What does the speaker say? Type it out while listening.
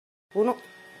Uno.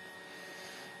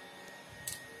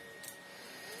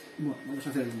 Bueno, vamos a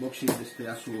hacer el unboxing de este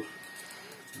ASUS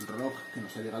ROG que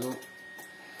nos ha llegado.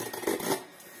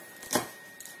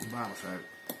 Vamos a ver.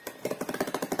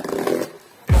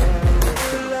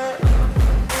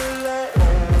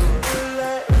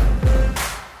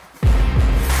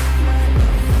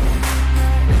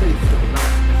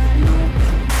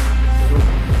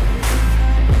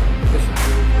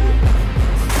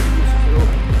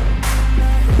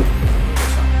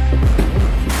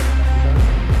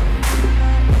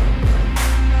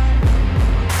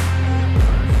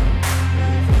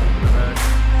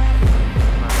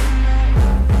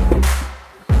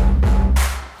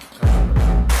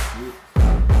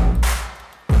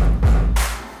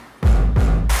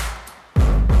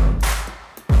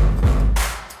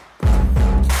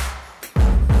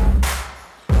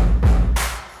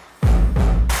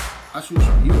 ASUS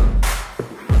ROG.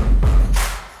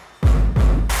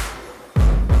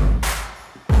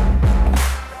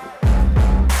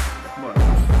 Bueno, pues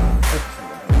este es el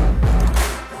contenido.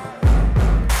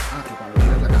 Que cuando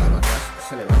tiras la caja para atrás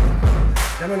se levanta.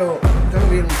 Ya me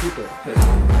vi en un tuto. Es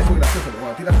muy gracioso, porque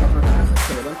cuando tiras para atrás la caja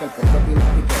se levanta el portátil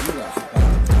y te ayuda a sacar.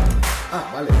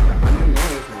 Vale, el tamaño no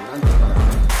es muy grande para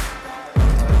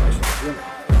el peso que tiene.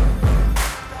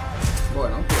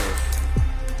 Bueno, pues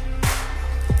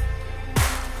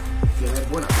tiene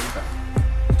buena pinta.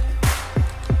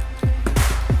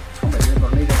 Hombre, tiene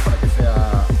tornillos para que sea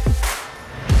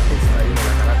extraíble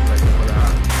la carátula y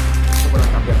se puedan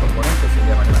cambiar componentes sin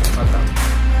llevar que le hace falta.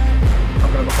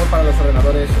 Aunque a lo mejor para los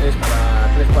ordenadores es cada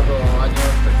 3-4 años,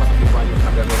 3-4-5 años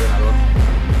cambiar de ordenador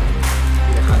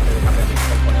y dejarte de cambiar los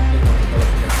componentes porque todo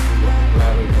se queda muy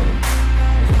claro y todo.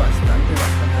 Es bastante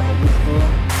robusto,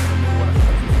 tiene muy buena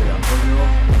superficie de apoyo.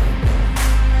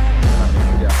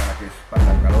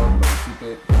 Para el calor, lo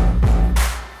disipe.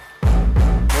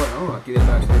 Bueno, aquí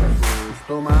detrás tiene sus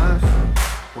tomas,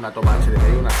 una toma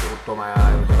HDMI, una toma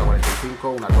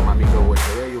RJ45, una toma micro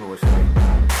USB y un USB,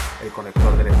 el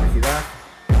conector de electricidad,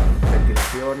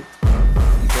 ventilación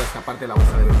y toda esta parte la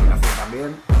bolsa de ventilación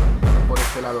también. Por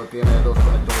este lado tiene dos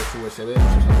conectores USB, no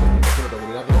sé si tengo que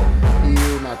mirarlo, y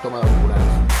una toma de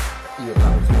auriculares y otra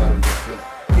rejilla de ventilación.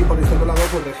 Y por este otro lado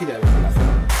pues rejilla de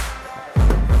ventilación.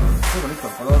 Muy bonito,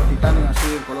 el color titanio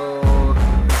así, el color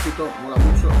grafito, mola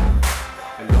mucho.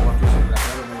 El logo aquí se ha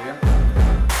creado muy bien.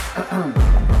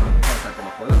 Vamos a ver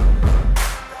cómo juega.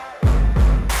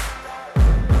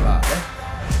 Vale.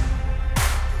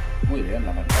 Muy bien,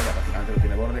 la pantalla prácticamente no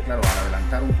tiene borde, claro, al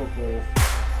adelantar un poco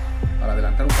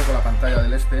la pantalla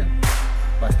del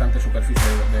bastante superficie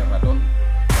de ratón,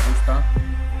 me gusta.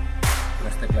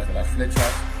 Las teclas de las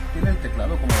flechas. Tiene el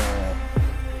teclado como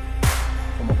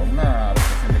con una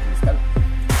protección de cristal.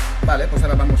 Vale, pues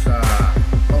ahora vamos a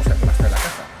emplastar la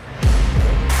caja.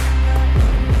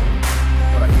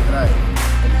 Por aquí trae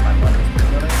el manual de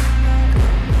instrucciones.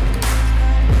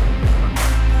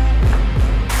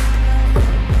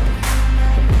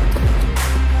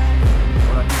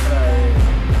 Por aquí trae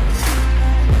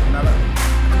nada.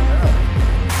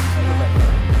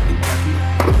 Y por aquí trae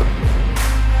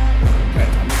también.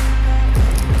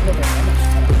 No trae nada más.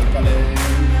 Ahora aplicarle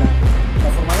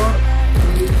transformador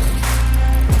y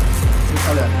un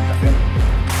cable de alimentación.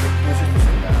 Pues esto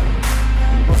sería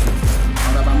el box.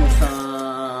 Ahora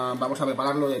vamos a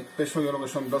prepararlo de peso. Yo creo que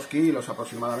son 2 kilos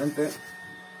aproximadamente.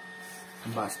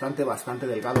 Bastante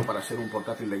delgado para ser un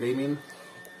portátil de gaming.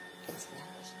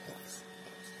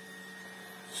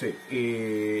 Sí,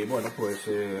 y bueno, pues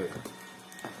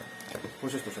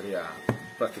esto sería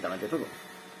prácticamente todo.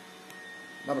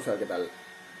 Vamos a ver qué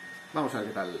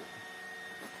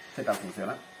tal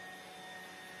funciona.